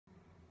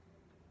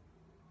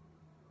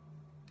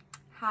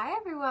Hi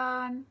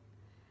everyone!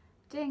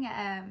 Doing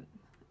it,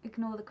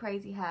 ignore the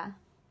crazy hair.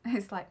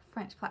 It's like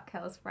French black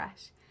curls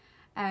fresh.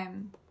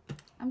 I'm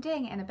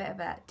doing it in a bit of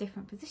a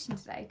different position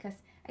today because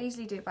I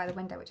usually do it by the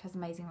window, which has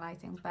amazing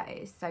lighting, but it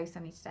is so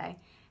sunny today.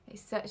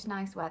 It's such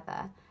nice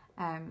weather,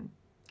 and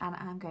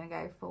I'm going to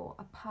go for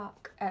a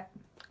park.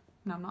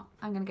 No, I'm not.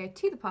 I'm going to go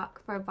to the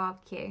park for a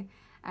barbecue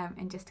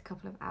in just a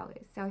couple of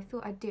hours. So I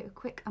thought I'd do a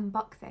quick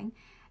unboxing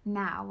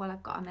now while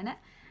I've got a minute.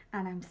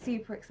 And I'm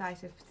super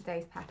excited for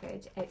today's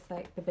package. It's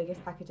like the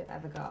biggest package I've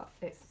ever got.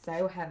 It's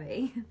so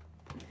heavy.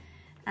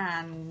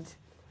 And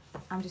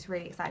I'm just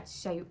really excited to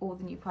show you all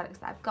the new products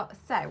that I've got.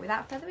 So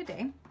without further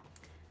ado,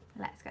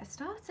 let's get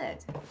started.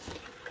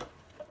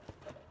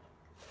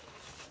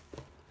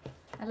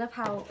 I love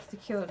how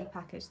securely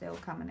packaged they all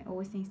come, and it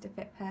always needs to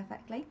fit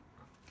perfectly.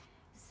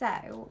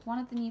 So one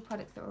of the new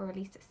products that were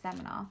released at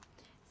Seminar,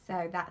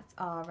 so that's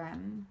our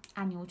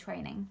annual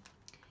training,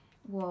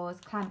 was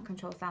climate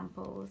control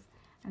samples.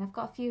 And I've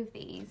got a few of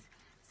these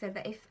so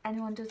that if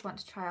anyone does want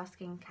to try our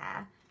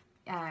skincare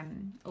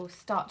or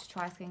start to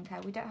try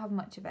skincare, we don't have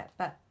much of it,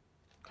 but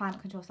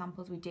climate control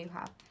samples we do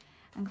have.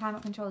 And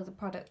climate control is a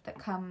product that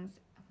comes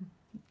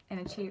in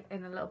a tube,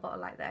 in a little bottle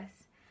like this.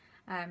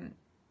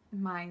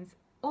 Mine's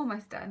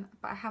almost done,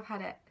 but I have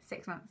had it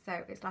 6 months,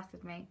 so it's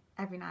lasted me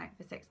every night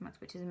for 6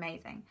 months, which is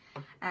amazing.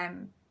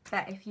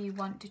 But if you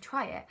want to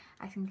try it,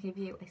 I can give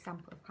you a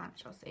sample of climate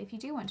control. So if you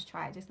do want to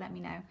try it, just let me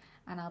know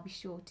and I'll be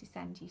sure to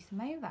send you some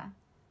over.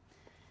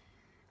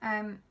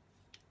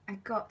 I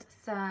got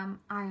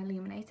some eye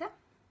illuminator.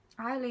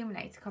 Eye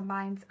illuminator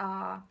combines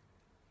our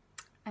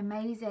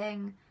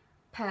amazing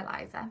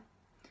pearlizer,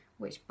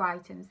 which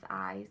brightens the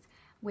eyes,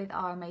 with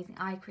our amazing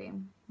eye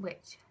cream,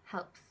 which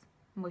helps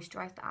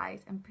moisturise the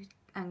eyes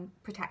and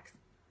protects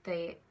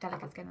the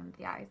delicate skin under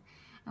the eyes.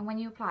 And when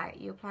you apply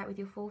it with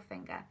your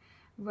forefinger,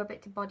 rub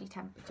it to body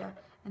temperature,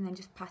 and then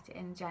just pat it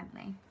in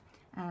gently.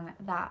 And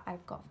that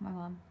I've got for my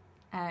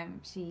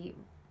mum. She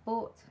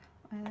bought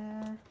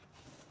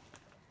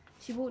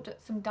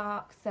some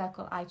dark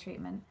circle eye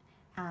treatment,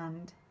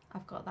 and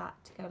I've got that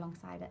to go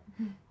alongside it.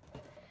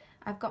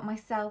 I've got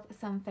myself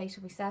some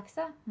facial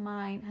resurfacer.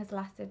 Mine has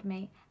lasted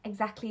me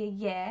exactly a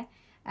year,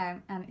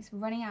 and it's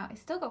running out. It's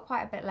still got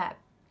quite a bit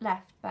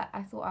left, but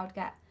I thought I would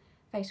get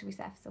facial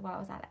resurfacer while I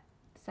was at it.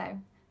 So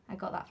I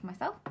got that for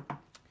myself.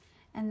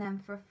 And then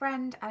for a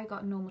friend, I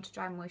got normal to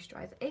dry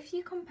moisturiser. If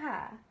you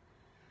compare,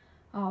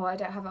 I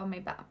don't have it on me,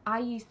 but I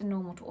use the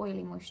normal to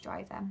oily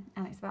moisturiser,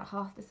 and it's about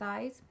half the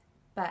size,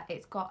 but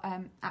it's got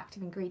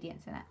active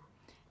ingredients in it,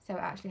 so it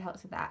actually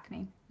helps with the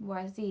acne.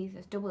 Whereas these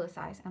is double the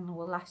size and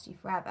will last you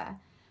forever,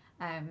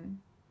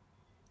 and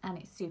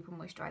it's super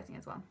moisturising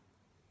as well.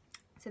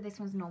 So this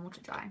one's normal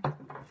to dry.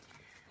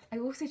 I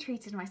also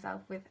treated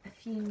myself with a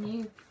few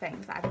new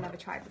things that I've never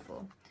tried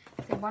before.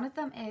 So one of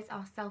them is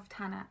our Self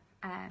Tanner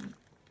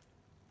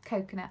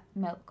coconut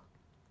milk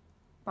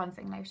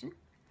bronzing lotion,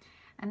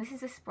 and this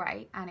is a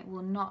spray and it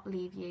will not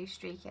leave you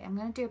streaky. I'm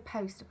going to do a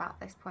post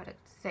about this product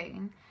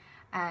soon,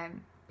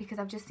 because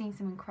I've just seen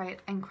some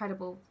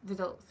incredible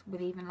results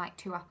with even like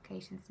 2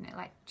 applications, and it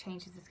like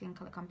changes the skin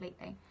colour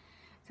completely.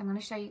 So I'm going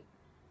to show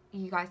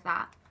you guys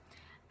that,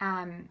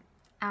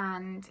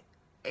 and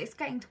it's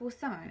getting towards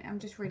summer and I'm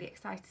just really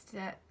excited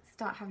to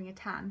start having a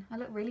tan. I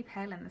look really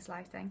pale in this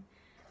lighting.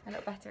 I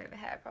look better over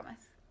here, I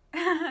promise.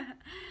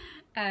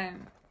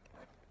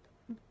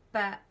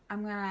 But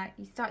I'm gonna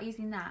start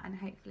using that and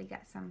hopefully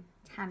get some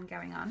tan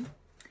going on.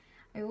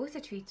 I also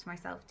treated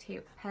myself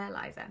to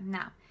pearlizer.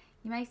 Now,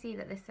 you may see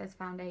that this says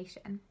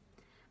foundation,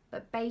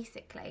 but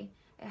basically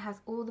it has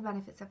all the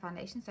benefits of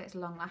foundation. So it's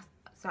long last.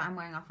 So I'm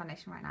wearing our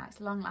foundation right now.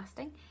 It's long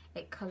lasting.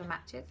 It colour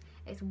matches.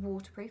 It's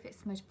waterproof. It's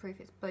smudge proof.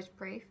 It's budge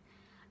proof,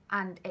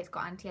 and it's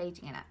got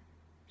anti-aging in it.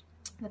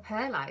 The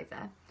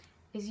pearlizer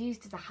is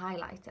used as a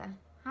highlighter.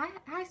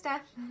 Hi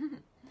Steph.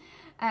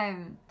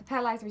 The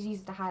pearlizer is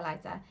used as a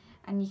highlighter,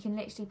 and you can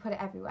literally put it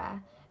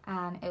everywhere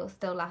and it will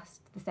still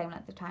last the same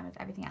length of time as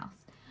everything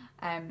else.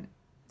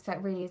 So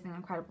it really is an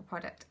incredible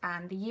product,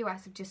 and the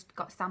US have just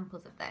got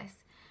samples of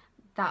this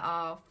that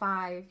are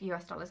 $5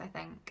 US, I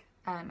think,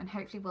 and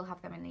hopefully we'll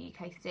have them in the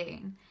UK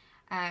soon.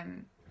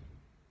 And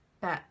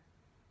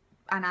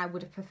I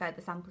would have preferred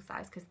the sample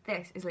size, because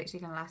this is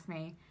literally going to last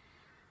me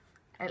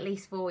at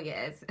least 4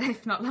 years,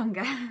 if not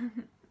longer.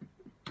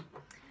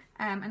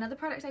 Another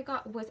product I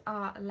got was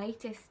our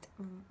latest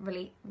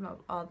release,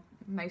 or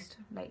most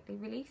lately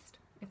released,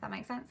 if that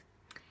makes sense.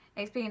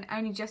 It's been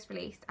only just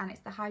released, and it's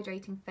the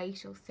Hydrating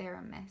Facial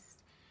Serum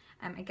Mist.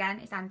 Again,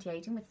 it's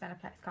anti-aging with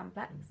Senegence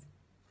complex.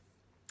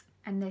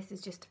 And this is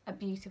just a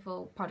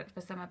beautiful product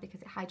for summer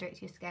because it hydrates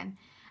your skin,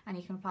 and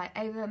you can apply it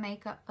over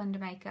makeup, under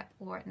makeup,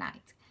 or at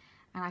night.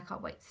 And I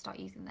can't wait to start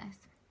using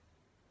this.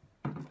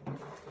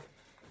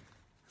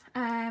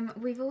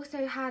 We've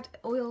also had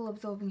oil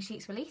absorbing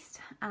sheets released,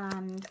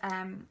 and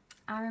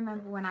I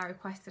remember when I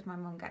requested my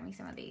mum get me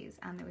some of these,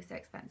 and they were so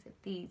expensive.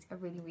 These are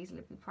really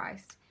reasonably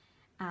priced,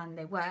 and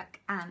they work,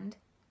 and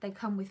they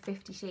come with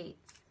 50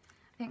 sheets.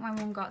 think my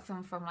mum got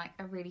some from like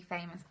a really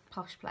famous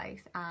posh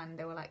place and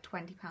they were like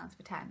 £20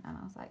 for 10, and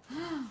I was like,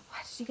 oh, why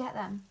did you get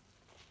them?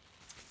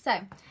 So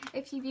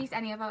if you've used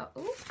any of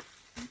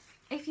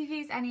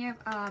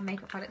our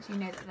makeup products, you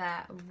know that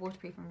they're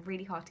waterproof and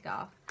really hard to get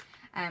off.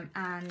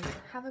 And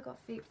have I got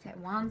Fuchs here?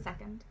 1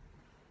 second.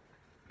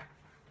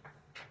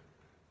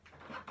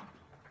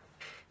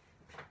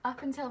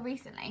 Up until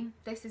recently,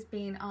 this has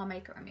been our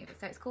makeup remover.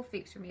 So it's called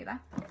Fuchs Remover.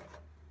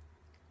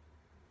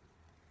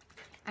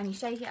 And you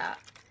shake it up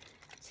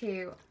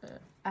to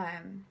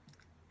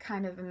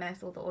kind of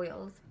immerse all the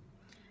oils,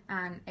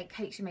 and it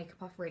takes your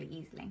makeup off really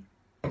easily.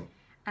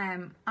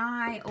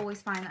 I always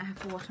find that I have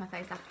to wash my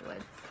face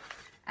afterwards,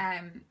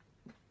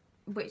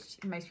 which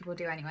most people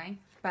do anyway,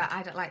 but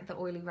I don't like the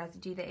oily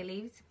residue that it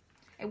leaves.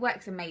 It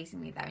works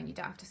amazingly though, and you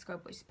don't have to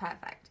scrub, which is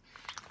perfect.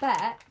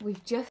 But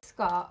we've just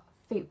got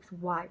Fuchs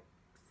wipes.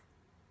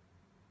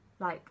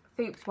 Like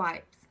Fuchs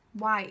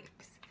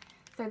wipes.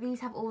 So these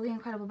have all the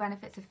incredible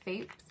benefits of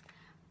Fuchs,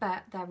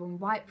 but they're in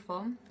wipe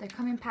form. They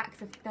come in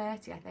packs of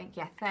 30, I think.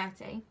 Yeah,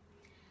 30.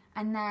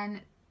 And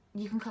then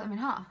you can cut them in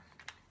half.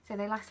 So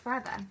they last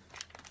forever.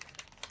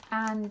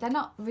 And they're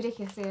not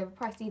ridiculously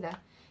overpriced either.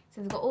 So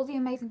they've got all the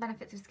amazing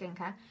benefits of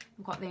skincare.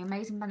 They've got the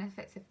amazing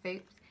benefits of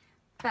Fuchs.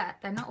 But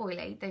they're not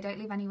oily. They don't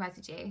leave any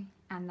residue.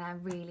 And they're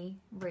really,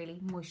 really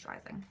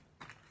moisturising.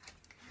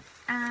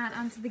 And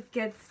onto the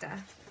good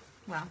stuff.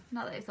 Well,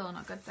 not that it's all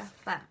not good stuff,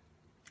 but,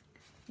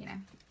 you know,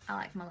 I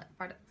like my lip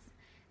products.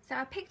 So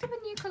I picked up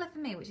a new colour for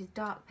me, which is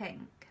dark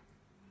pink.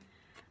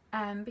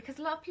 Because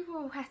a lot of people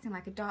are requesting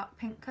like a dark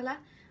pink colour,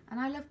 and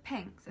I love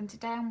pinks, and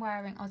today I'm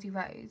wearing Aussie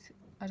Rose,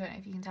 I don't know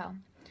if you can tell,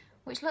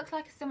 which looks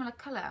like a similar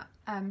colour,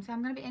 so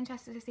I'm going to be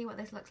interested to see what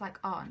this looks like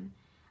on,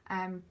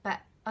 but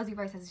Aussie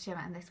Rose has a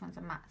shimmer and this one's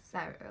a matte, so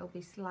it'll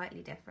be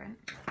slightly different.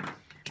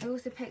 I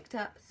also picked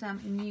up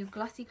some new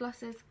glossy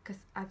glosses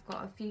because I've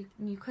got a few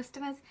new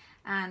customers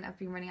and I've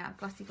been running out of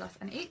glossy gloss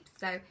and oops,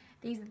 so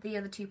these are the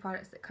other two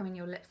products that come in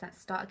your LipSense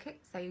starter kit.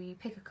 So you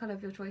pick a colour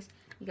of your choice,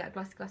 you get a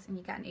glossy gloss and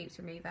you get an oops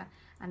remover,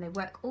 and they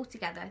work all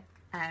together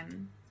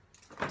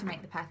to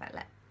make the perfect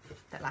lip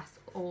that lasts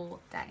all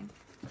day.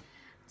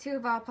 Two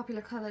of our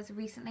popular colours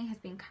recently has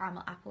been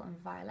caramel apple and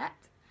violet.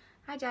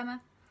 Hi Gemma.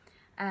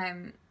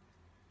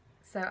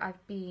 So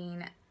I've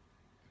been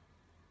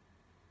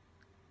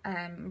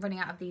running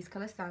out of these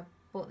colours, so I've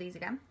bought these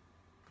again.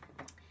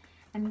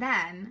 And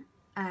then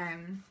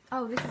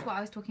oh, this is what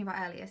I was talking about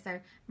earlier. So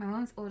my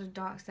mum's ordered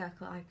dark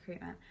circle eye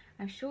treatment.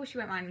 I'm sure she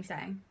won't mind me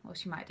saying, well,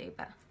 she might do,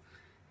 but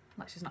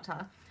let's just not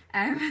tell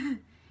her.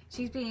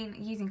 She's been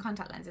using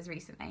contact lenses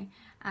recently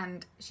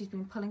and she's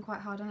been pulling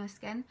quite hard on her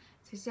skin,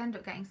 so she ended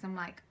up getting some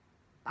like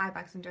eye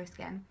bags under her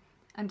skin,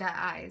 under her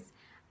eyes.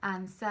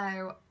 And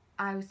so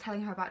I was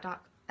telling her about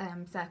dark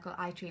circle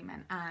eye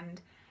treatment,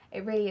 and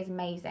it really is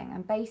amazing.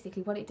 And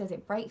basically what it does,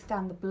 it breaks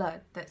down the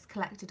blood that's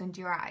collected under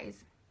your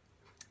eyes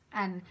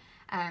and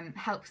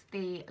helps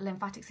the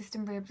lymphatic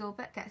system reabsorb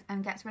it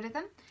and gets rid of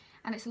them,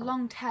 and it's a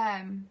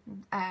long-term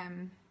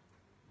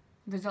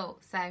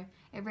result, so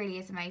it really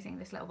is amazing,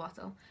 this little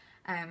bottle.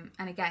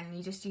 And again,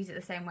 you just use it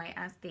the same way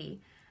as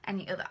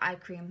any other eye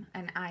cream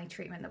and eye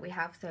treatment that we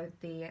have. So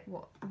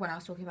when I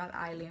was talking about the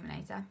eye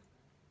illuminator,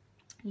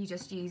 you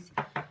just use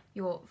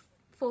your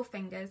 4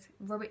 fingers,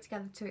 rub it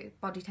together to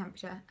body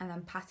temperature, and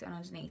then pat it on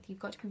underneath. You've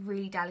got to be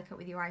really delicate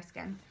with your eye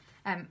skin,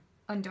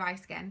 under eye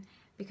skin,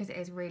 because it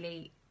is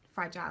really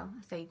fragile,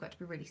 so you've got to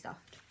be really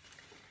soft.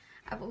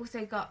 I've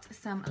also got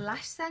some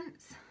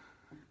LashSense.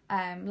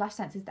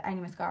 LashSense is the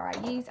only mascara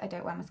I use. I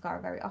don't wear mascara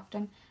very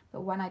often,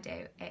 but when I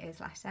do, it is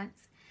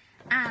LashSense.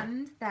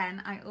 And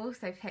then I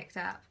also picked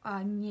up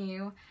our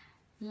new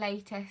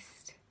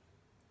latest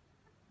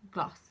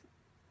gloss,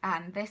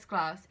 and this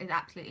gloss is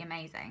absolutely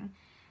amazing.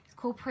 It's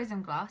called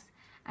Prism Gloss,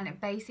 and it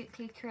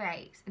basically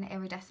creates an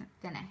iridescent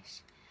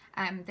finish.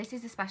 This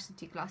is a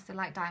specialty gloss, so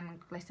like Diamond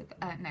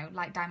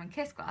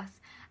Kiss gloss,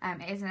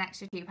 it is an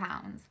extra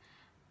 £2,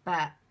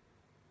 but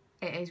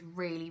it is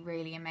really,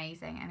 really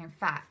amazing. And in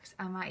fact,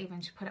 I might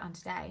even put it on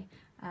today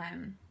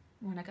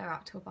when I go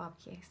out to a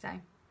barbecue. So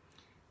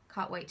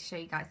can't wait to show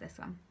you guys this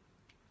one.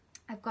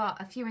 I've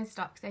got a few in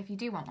stock, so if you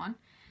do want one,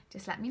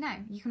 just let me know.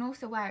 You can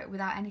also wear it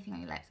without anything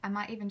on your lips. I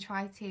might even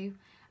try to,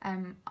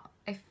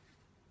 if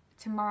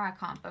tomorrow I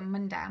can't, but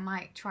Monday I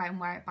might try and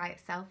wear it by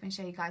itself and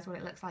show you guys what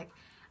it looks like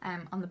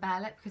on the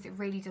bare lip, because it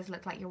really does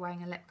look like you're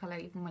wearing a lip colour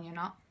even when you're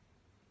not.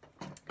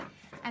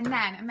 And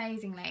then,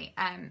 amazingly,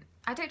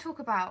 I don't talk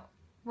about,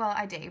 well,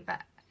 I do,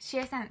 but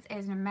SheerSense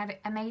is an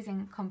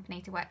amazing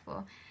company to work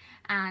for,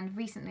 and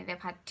recently they've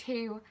had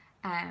 2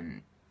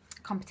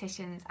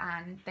 competitions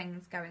and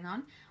things going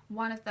on.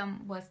 One of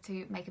them was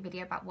to make a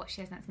video about what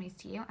SheerSense means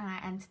to you, and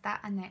I entered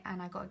that,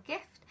 and I got a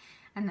gift.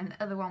 And then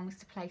the other one was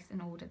to place an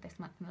order this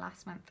month and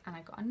last month, and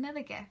I got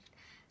another gift.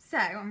 So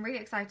I'm really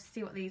excited to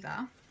see what these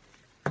are.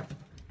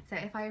 So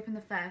if I open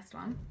the first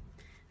one,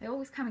 they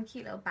always come in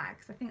cute little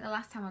bags. I think the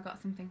last time I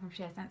got something from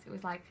SheerSense, it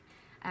was like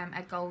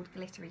a gold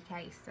glittery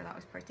case, so that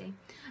was pretty.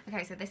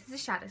 Okay, so this is a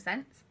Shadow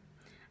Sense.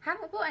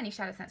 Haven't bought any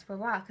SheerSense for a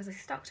while because I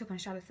stocked up on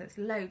SheerSense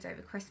loads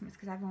over Christmas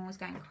because everyone was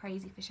going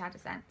crazy for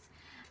SheerSense.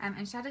 And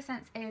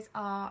SheerSense is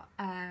our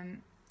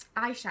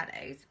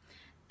eyeshadows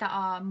that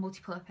are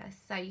multi-purpose,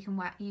 so you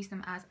can use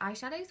them as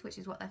eyeshadows, which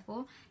is what they're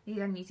for. You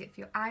can use it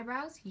for your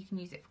eyebrows, you can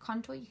use it for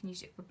contour, you can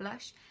use it for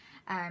blush,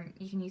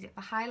 you can use it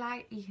for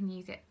highlight, you can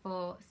use it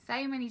for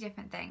so many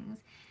different things.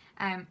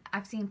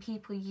 I've seen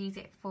people use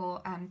it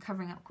for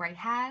covering up grey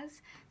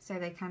hairs, so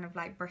they kind of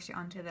like brush it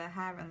onto their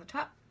hair on the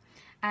top.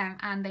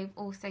 And they've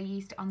also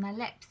used it on their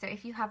lips. So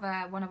if you have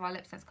one of our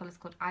LipSense colours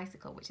called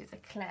Icicle, which is a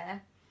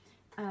clear,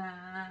 here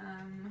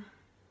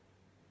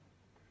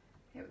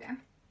we go.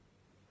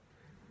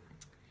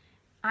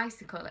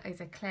 Icicle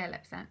is a clear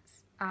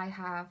LipSense.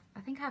 I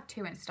think I have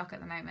 2 in stock at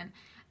the moment,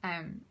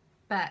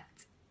 but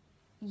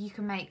you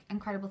can make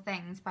incredible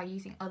things by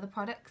using other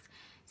products.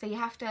 So you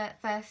have to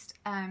first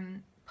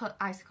put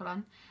Icicle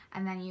on,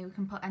 and then you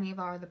can put any of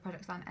our other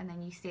products on, and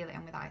then you seal it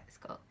in with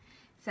Icicle.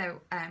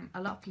 So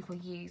a lot of people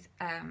use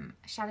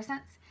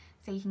SheerSense,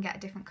 so you can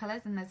get different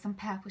colours, and there's some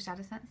purple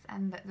SheerSense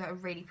and that are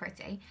really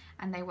pretty,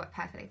 and they work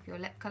perfectly for your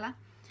lip colour.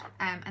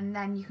 And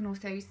then you can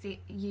also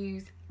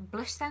use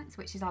LipSense,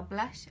 which is our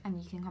blush, and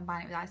you can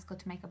combine it with Icicle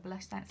to make a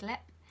LipSense lip.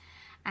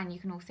 And you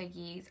can also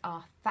use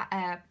our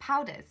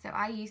powders. So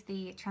I use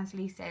the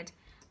translucid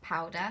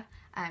powder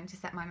to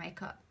set my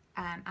makeup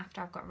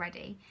after I've got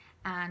ready,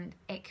 and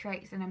it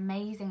creates an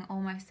amazing,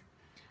 almost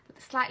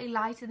slightly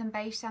lighter than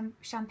beige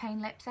champagne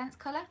LipSense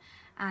colour,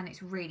 and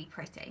it's really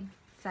pretty.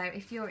 So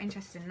if you're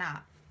interested in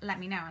that, let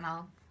me know, and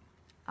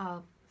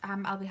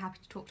I'll be happy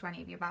to talk to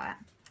any of you about it.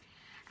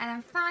 And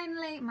then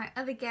finally, my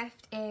other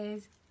gift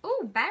is,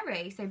 oh,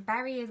 berry. So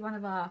berry is one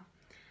of our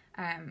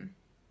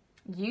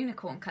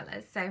unicorn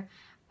colours. So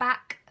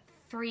back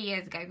 3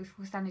 years ago,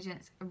 before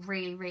Senegence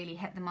really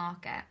hit the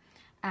market,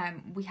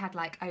 we had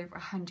like over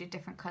 100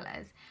 different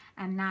colours,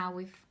 and now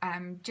we've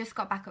just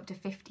got back up to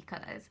 50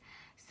 colours.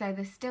 So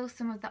there's still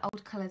some of the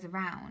old colours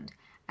around,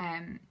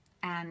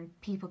 and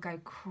people go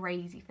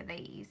crazy for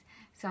these.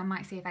 So I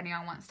might see if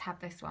anyone wants to have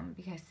this one,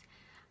 because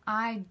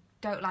I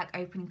don't like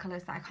opening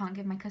colours that I can't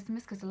give my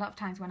customers, because a lot of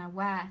times when I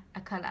wear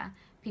a colour,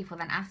 people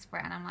then ask for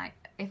it, and I'm like,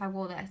 if I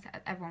wore this,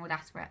 everyone would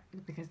ask for it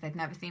because they'd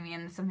never seen me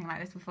in something like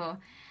this before,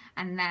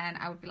 and then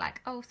I would be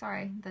like, oh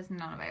sorry, there's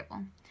none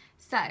available.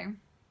 So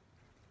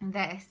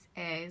this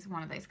is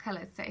one of those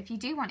colours. So if you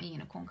do want a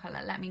unicorn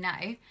colour, let me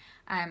know,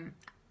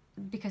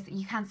 because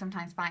you can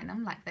sometimes find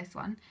them like this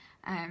one,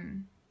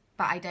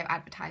 but I don't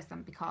advertise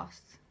them because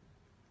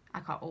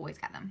I can't always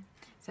get them,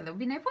 so there will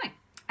be no point.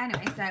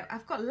 Anyway, so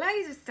I've got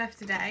loads of stuff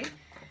today.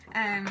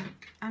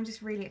 I'm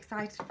just really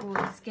excited for the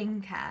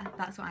skincare.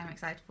 That's what I'm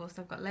excited for.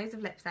 So I've got loads of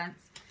LipSense.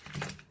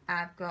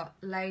 I've got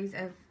loads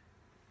of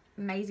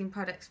amazing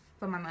products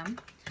for my mum.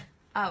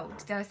 Oh,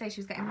 did I say she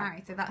was getting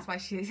married? So that's why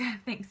she's, I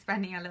think,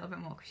 spending a little bit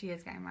more, because she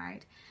is getting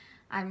married.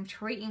 I'm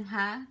treating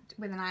her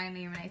with an eye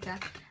illuminator,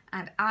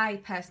 and I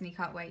personally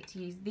can't wait to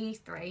use these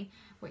 3,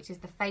 which is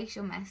the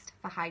facial mist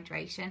for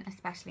hydration,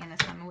 especially in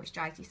the summer, which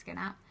dries your skin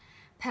out.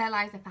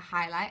 Pearlizer for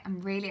highlight. I'm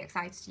really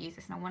excited to use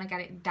this, and I want to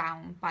get it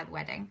down by the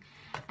wedding.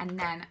 And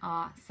then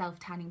our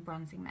self-tanning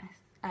bronzing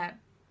mist,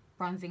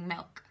 bronzing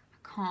milk.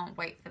 I can't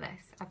wait for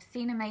this. I've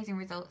seen amazing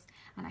results,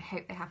 and I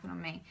hope they happen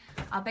on me.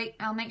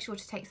 I'll make sure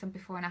to take some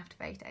before and after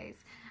photos.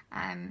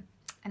 And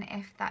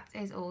if that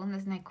is all, and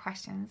there's no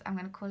questions, I'm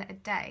going to call it a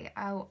day.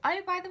 Oh,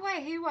 by the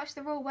way, who watched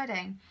the royal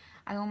wedding?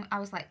 I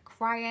was like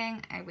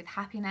crying with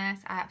happiness.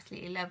 I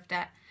absolutely loved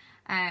it.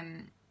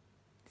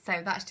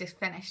 So that's just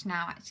finished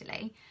now,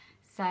 actually.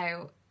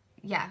 So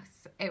yes,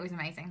 it was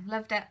amazing.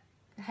 Loved it.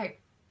 I hope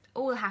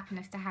all the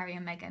happiness to Harry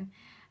and Meghan.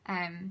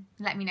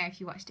 Let me know if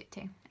you watched it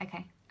too.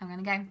 Okay, I'm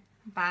gonna go.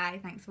 Bye.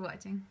 Thanks for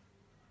watching.